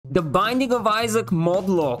The Binding of Isaac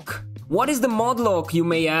Modlocke. What is the Modlocke, you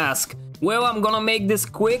may ask? Well, I'm gonna make this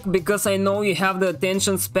quick because I know you have the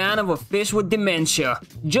attention span of a fish with dementia.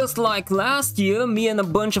 Just like last year, me and a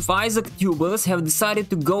bunch of Isaac tubers have decided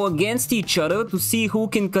to go against each other to see who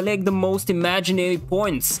can collect the most imaginary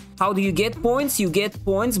points. How do you get points? You get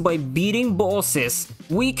points by beating bosses.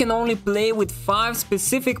 We can only play with 5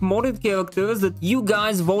 specific modded characters that you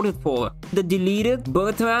guys voted for. The deleted,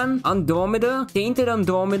 Bertran, Andromeda, Tainted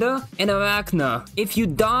Andromeda, and Arachna. If you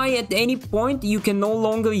die at any point, you can no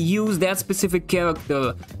longer use that specific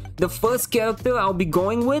character. The first character I'll be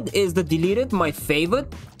going with is the deleted, my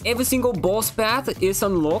favorite. Every single boss path is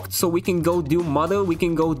unlocked, so we can go do Mother, we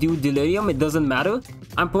can go do Delirium, it doesn't matter.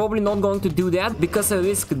 I'm probably not going to do that because I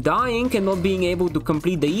risk dying and not being able to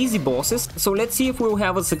complete the easy bosses, so let's see if we'll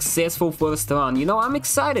have a successful first run. You know, I'm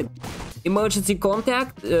excited. Emergency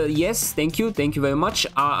contact, yes, thank you very much.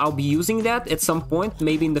 I'll be using that at some point,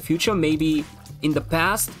 maybe in the future, maybe in the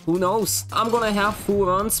past, who knows. I'm gonna have full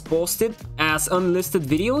runs posted as unlisted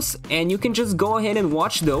videos, and you can just go ahead and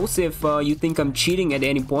watch those if you think I'm cheating at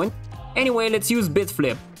any point. Anyway, let's use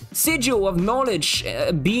Bitflip. Sigil of Knowledge,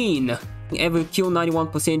 Bean. Every kill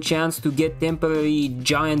 91% chance to get temporary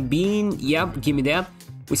giant bean. Yep, give me that.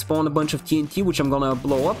 We spawn a bunch of TNT, which I'm gonna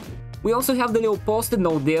blow up. We also have the little post-it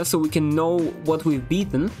note there so we can know what we've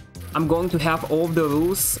beaten. I'm going to have all the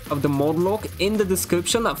rules of the Modlocke in the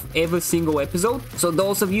description of every single episode. So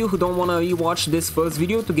those of you who don't want to rewatch this first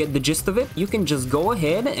video to get the gist of it, you can just go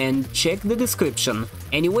ahead and check the description.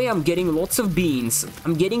 Anyway, I'm getting lots of beans.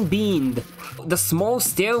 I'm getting beaned. The small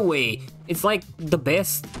stairway. It's like the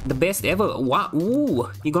best ever. Wow, ooh,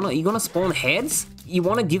 you gonna spawn heads? You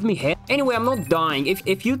wanna give me head? Anyway, I'm not dying.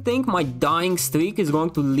 If you think my dying streak is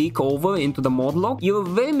going to leak over into the Modlocke, you're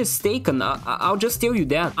very mistaken. I'll just tell you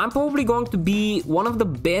that. I'm probably going to be one of the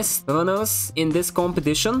best runners in this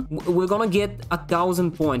competition. We're gonna get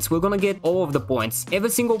 1,000 points. We're gonna get all of the points. Every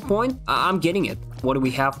single point, I'm getting it. What do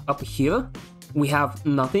we have up here? We have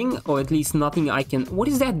nothing, or at least nothing I can... What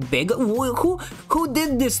is that beggar? Who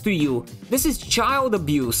did this to you? This is child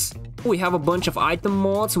abuse. We have a bunch of item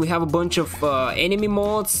mods, we have a bunch of enemy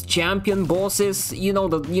mods, champion bosses, you know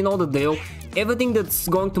the deal. Everything that's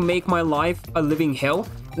going to make my life a living hell.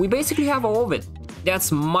 We basically have all of it. That's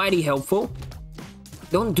mighty helpful.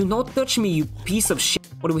 Do not touch me, you piece of shit.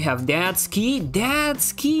 What do we have? Dad's key?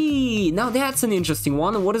 Dad's key! Now that's an interesting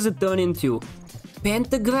one. What does it turn into?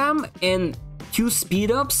 Pentagram and 2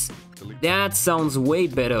 speed-ups? That sounds way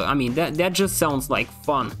better. I mean, that just sounds like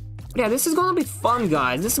fun. Yeah, this is gonna be fun,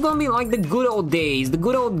 guys. This is gonna be like the good old days, the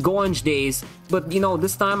good old Gorange days. But, you know,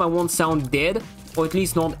 this time I won't sound dead, or at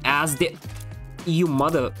least not as dead. You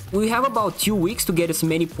mother. We have about 2 weeks to get as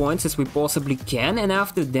many points as we possibly can, and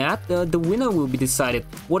after that, the winner will be decided.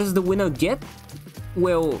 What does the winner get?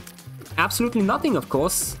 Well, absolutely nothing, of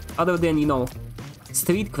course, other than, you know,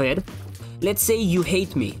 street cred. Let's say you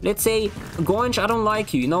hate me. Let's say, Gorange, I don't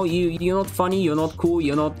like you. You know, you're not funny, you're not cool,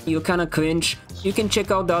 you're kind of cringe. You can check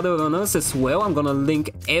out the other runners as well. I'm gonna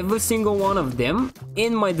link every single one of them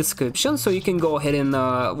in my description, so you can go ahead and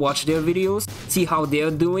watch their videos, see how they're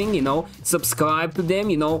doing, you know, subscribe to them,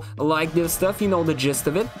 you know, like their stuff, you know the gist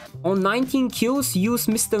of it. On 19 kills, use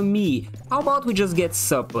Mr. Me. How about we just get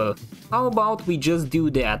supper? How about we just do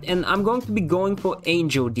that? And I'm going to be going for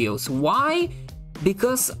angel deals. Why?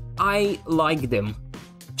 Because I like them.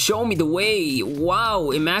 Show me the way.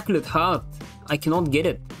 Wow, Immaculate Heart. I cannot get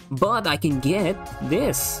it, but I can get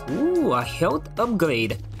this. Ooh, a health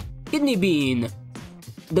upgrade. Kidney Bean.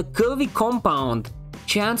 The Curvy Compound.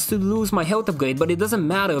 Chance to lose my health upgrade, but it doesn't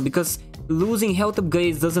matter because losing health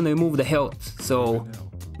upgrades doesn't remove the health. So,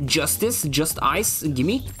 Justice, Just Ice,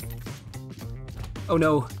 gimme. Oh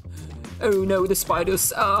no. Oh no, the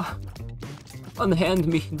spiders. Unhand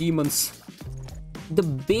me, demons. The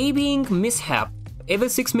Babying Mishap. Every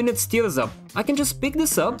 6 minutes tears up. I can just pick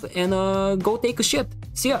this up and go take a shit.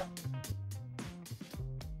 See ya.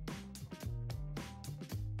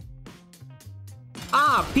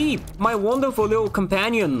 Ah, Peep, my wonderful little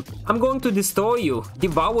companion. I'm going to destroy you,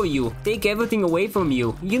 devour you, take everything away from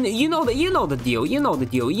you. You know the deal. You know the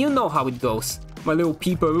deal. You know how it goes. My little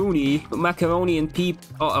Peeperoni, macaroni and Peep.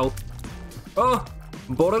 Uh-oh. Oh,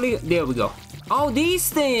 bodily. There we go. Oh, these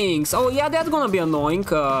things! Oh yeah, that's gonna be annoying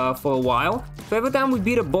for a while. So every time we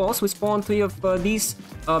beat a boss, we spawn 3 of these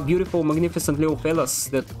beautiful, magnificent little fellas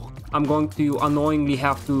that I'm going to annoyingly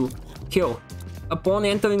have to kill. Upon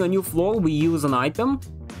entering a new floor, we use an item.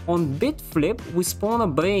 On Bitflip, we spawn a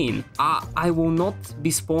brain. I will not be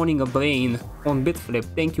spawning a brain on Bitflip,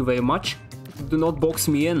 thank you very much. Do not box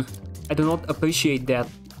me in. I do not appreciate that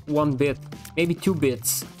one bit. Maybe 2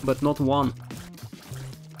 bits, but not 1.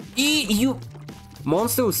 You...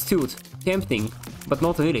 Monstrous Tooth. Tempting, but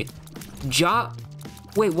not really.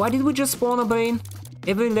 Wait, why did we just spawn a brain?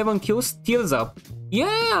 Every 11 kills, tears up.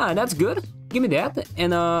 Yeah, that's good. Give me that,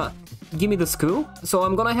 and give me the screw. So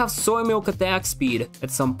I'm gonna have soy milk attack speed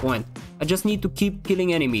at some point. I just need to keep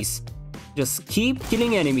killing enemies. Just keep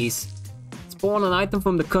killing enemies. Spawn an item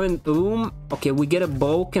from the current room. Okay, we get a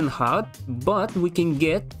broken heart, but we can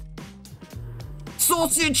get...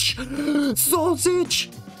 Sausage!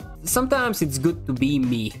 Sausage! Sometimes it's good to be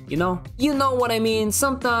me, you know? You know what I mean?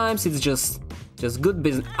 Sometimes it's just good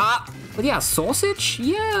business. But yeah, sausage?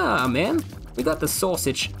 Yeah, man. We got the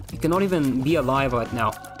sausage. You cannot even be alive right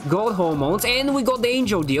now. Gold hormones, and we got the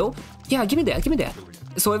angel deal. Yeah, give me that, give me that.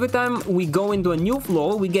 So every time we go into a new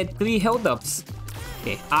floor, we get 3 health ups.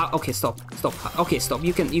 Okay, okay, stop. Okay, stop.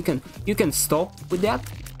 You can stop with that.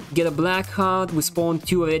 Get a black heart. We spawn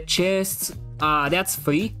 2 red chests. That's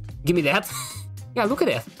free. Give me that. Yeah, look at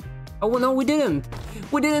that. Oh no, we didn't.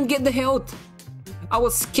 We didn't get the health. I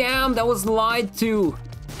was scammed. I was lied to.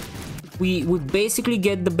 We basically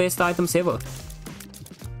get the best items ever.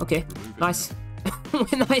 Okay, nice.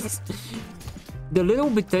 Nice. The little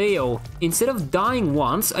betrayal. Instead of dying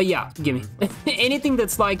once, yeah, gimme. Anything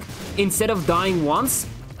that's like instead of dying once,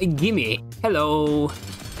 gimme. Hello,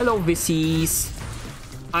 hello, VCs.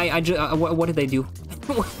 What did I do?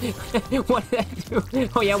 What did I do?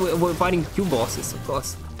 Oh yeah, we're fighting 2 bosses, of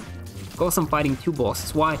course. Of course, I'm fighting 2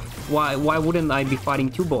 bosses. Why wouldn't I be fighting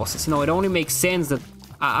 2 bosses? You know, it only makes sense that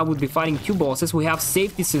I would be fighting 2 bosses. We have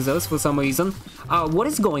safety scissors for some reason. What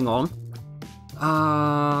is going on?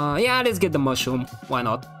 Yeah, let's get the mushroom. Why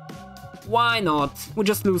not? Why not? We'll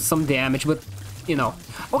just lose some damage, but, you know.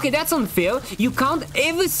 Okay, that's unfair. You count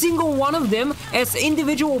every single one of them as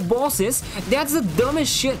individual bosses. That's the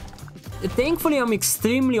dumbest shit. Thankfully, I'm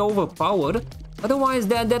extremely overpowered. Otherwise,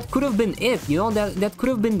 that could have been it, you know? That could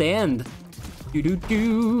have been the end. Look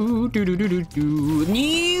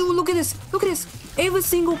at this! Look at this! Every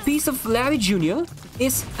single piece of Larry Jr.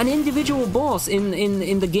 is an individual boss in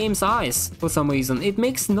the game's eyes for some reason. It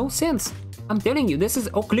makes no sense. I'm telling you, this is...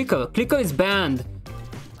 Oh, Clicker. Clicker is banned.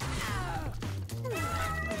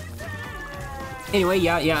 Anyway,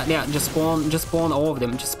 yeah. Just spawn all of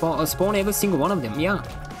them. Just spawn every single one of them. Yeah.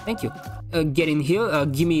 Thank you. Get in here.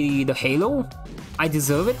 Give me the halo. I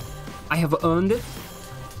deserve it. I have earned it.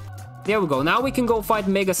 There we go. Now we can go fight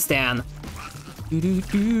Mega Stan.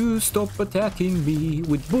 Stop attacking me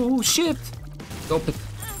with bullshit. Stop it.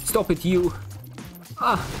 Stop it, you.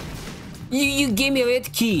 You gave me a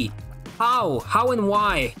red key. How? How and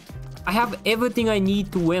why? I have everything I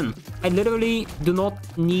need to win. I literally do not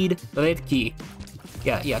need red key.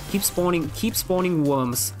 Yeah. Keep spawning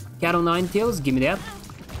worms. Cat o' nine tails. Give me that.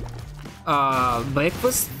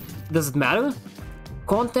 Breakfast. Does it matter?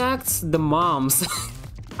 Contacts the moms.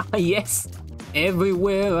 Yes.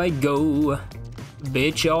 Everywhere I go.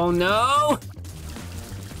 Bitch, oh no!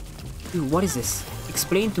 Dude, what is this?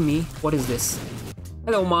 Explain to me, what is this?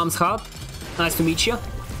 Hello, mom's heart. Nice to meet you.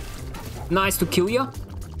 Nice to kill you.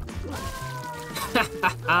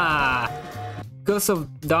 Curse of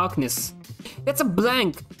Darkness. That's a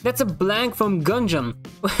blank. That's a blank from Gungeon.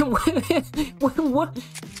 What?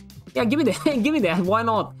 Yeah, give me that. Give me that. Why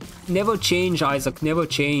not? Never change, Isaac. Never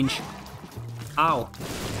change. Ow.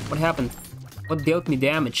 What happened? What dealt me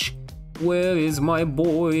damage? Where is my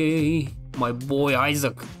boy? My boy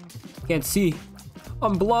Isaac. Can't see.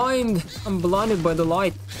 I'm blind. I'm blinded by the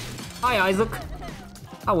light. Hi, Isaac.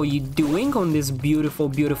 How are you doing on this beautiful,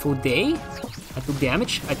 beautiful day? I took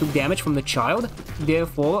damage. I took damage from the child.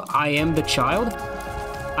 Therefore, I am the child.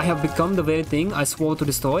 I have become the very thing I swore to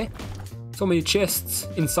destroy. So many chests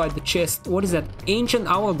inside the chest. What is that? Ancient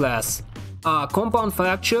hourglass. Compound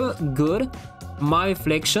fracture. Good. My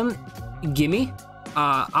reflection. Gimme.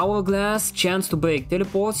 Hourglass. Chance to break.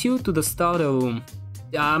 Teleports you to the starter room.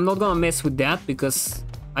 I'm not gonna mess with that because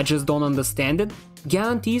I just don't understand it.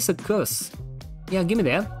 Guarantees a curse. Yeah, give me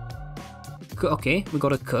that. Okay, we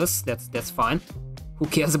got a curse. That's fine. Who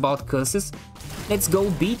cares about curses? Let's go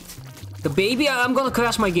beat the baby. I'm gonna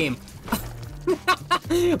crash my game.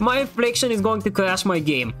 My reflection is going to crash my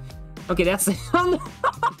game. Okay, that's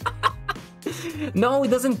no, it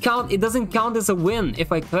doesn't count. It doesn't count as a win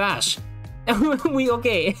if I crash.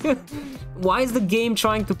 Okay. Why is the game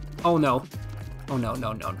trying to... Oh no. Oh no.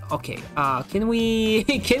 Okay. Can we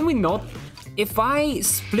not? If I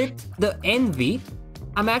split the envy,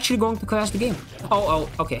 I'm actually going to crash the game. Oh,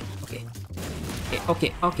 okay.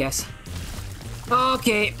 Okay, I see.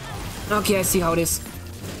 Okay, I see how it is.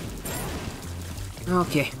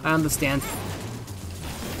 Okay, I understand.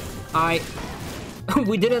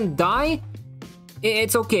 We didn't die?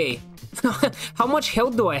 It's okay. How much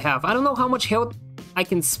health do I have? I don't know how much health I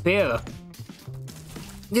can spare.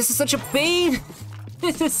 This is such a pain.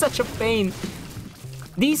 This is such a pain.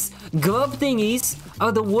 These glove thingies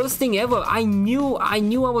are the worst thing ever. I knew I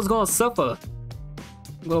was gonna suffer.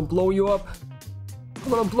 I'm gonna blow you up.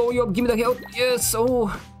 I'm gonna blow you up. Give me the health. Yes.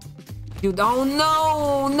 Oh, dude. Oh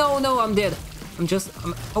no, I'm dead.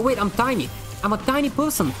 Oh wait, I'm tiny. I'm a tiny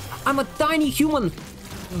person. I'm a tiny human.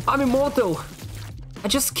 I'm immortal. I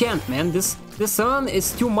just can't, man. This run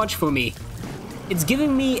is too much for me. It's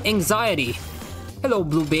giving me anxiety. Hello,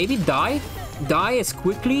 blue baby. Die. Die as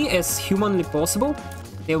quickly as humanly possible.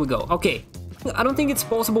 There we go. Okay. I don't think it's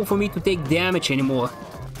possible for me to take damage anymore.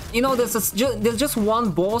 You know, there's just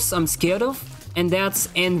one boss I'm scared of, and that's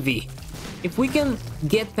Envy. If we can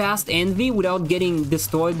get past Envy without getting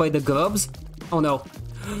destroyed by the grubs... Oh no.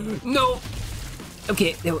 No!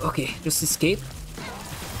 Okay, okay, just escape.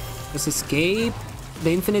 Just escape.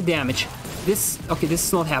 The infinite damage. Okay, this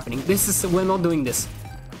is not happening. We're not doing this.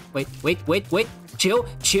 Wait. Chill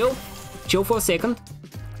for a second.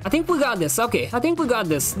 I think we got this. Okay, I think we got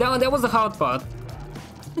this. That was the hard part.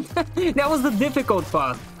 That was the difficult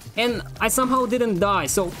part. And I somehow didn't die,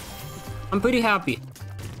 so I'm pretty happy.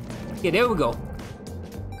 Okay, there we go.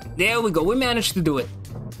 There we go. We managed to do it.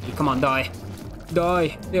 Okay, come on, die.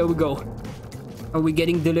 Die. There we go. Are we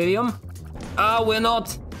getting Delirium? We're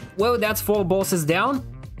not. Well, that's 4 bosses down.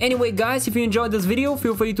 Anyway, guys, if you enjoyed this video,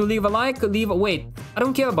 feel free to leave a like, wait, I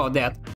don't care about that.